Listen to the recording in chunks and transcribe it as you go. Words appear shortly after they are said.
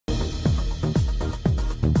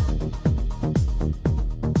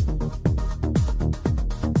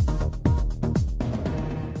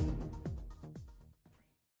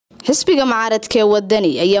Xisbiga mucaaradka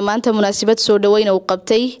Waddani ayaa maanta munaasabad soo dhaweyn u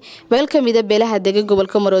qabtay Beel kamida beelaha dega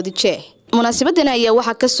gobolka Mujisay. Munaasabadan ayaa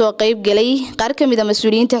waxa ka soo qayb galay qaar kamida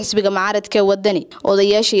mas'uuliyiinta xisbiga mucaaradka Waddani,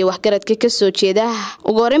 odayaasha iyo waxgaradka ka soo jeeda.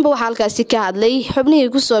 Ugu horeynba waxa halkaasi ka hadlay xubnihii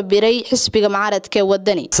ku soo biiray xisbiga mucaaradka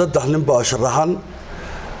Waddani. saddex nin baa sharaxan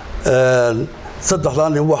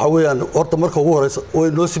saddexdan nin waxa weeyaan horta marka ugu horeysa way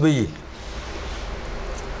noo sibayeen.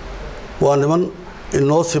 waa niman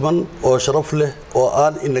inoo siman oo sharaf leh oo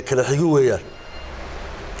aan in kala xigin weeyaan.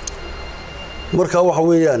 marka waxa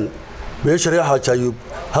weeyaan beesha Xaaji Ayuub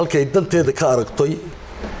halkay danteeda ka aragtay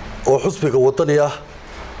oo xisbiga Waddani ah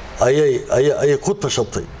ayay ku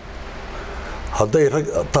tashatay. haday rag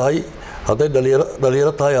tahay, haday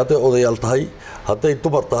dhalinyaro tahay, haday odayaal tahay, haday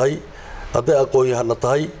dumar tahay, haday aqoon-yahan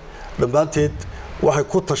tahay, dhamaanteed waxay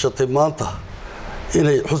ku tashatay maanta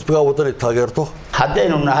inay xisbiga Waddani taageerto.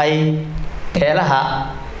 haddaynu nahay beelaha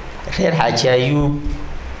reer Xaaji Ayuub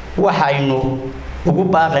waxaynu ugu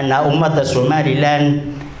baaqaynaa ummadda Soomaaliland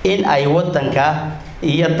in ay waddanka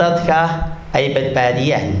iyo dadka ay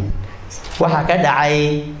badbaadiyaan. waxa ka dhacay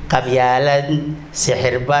qabyaalad,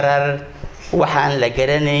 sixir barar, waxaan la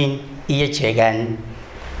garanayn iyo jeegaan.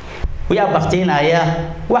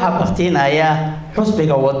 waxa baqtiinaya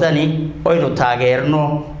xisbiga Waddani oo inuu taageerno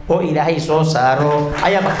oo Ilaahay soo saaro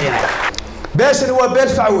ayaa baqtiinaya. beeshani waa beel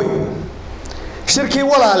facwe shirkii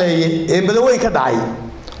walaaleeyay ee madaweyn ka dhacay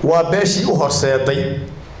waa beeshii u horseeday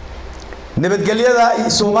nabadgelyada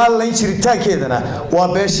Soomaaliland jiritaankeedana waa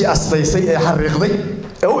beeshii astaysay ee xariiqday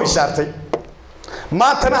ee u ishaartay.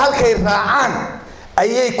 maantana halkay raacaan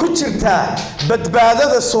ayay ku jirtaa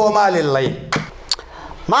badbaadada Soomaaliland.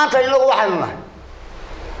 maanta inagu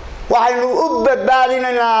waxaynu u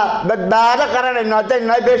badbaadinaynaa badbaado qaranayna haddaynu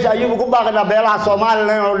nahay beesha Ayuub ku baaqaynaa beelaha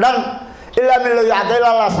Soomaaliland oo dhan ilaa min loo yacdayla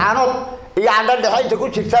la saanood iyo candha dhaxaynta ku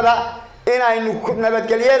jirtada inaynu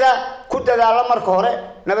nabadgelyada ku dadaalo marka hore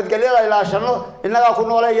nabadgelyada ilaashano inaga ku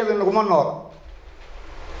noolay iyada naguma nool.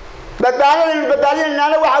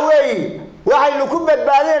 badbaadinayna waxa weeye waxaynu ku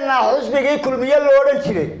badbaadinaynaa xisbigii kulmiye loo odhan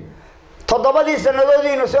jiray 7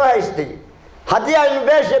 sanadoodiina soo haystay. haddii aynu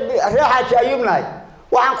beesha reer Xaaji Ayuub nahay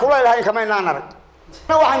waxaan kula ilahay kama inaan arag.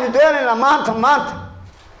 waxaynu doonaynaa maanta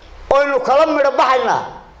oo kala midho baxaynaa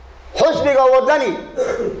xisbiga Waddani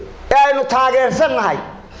ee aynu taageersanahay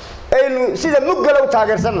aynu sida mugala u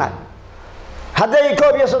taageersanahay. hadday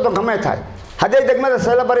 31 kamay tahay, hadday degmada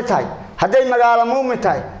Sayla bari tahay, hadday magaalo Muumin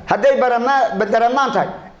tahay, hadday Badaramaan tahay,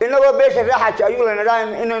 inagoo beesha reer Xaaji Ayuub leenahay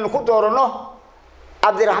inaynu ku doorano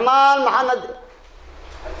Cabdiraxmaan Maxamed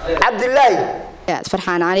Cabdullaahi.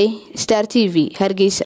 Farxaan Ali, Star TV, Hargeysa.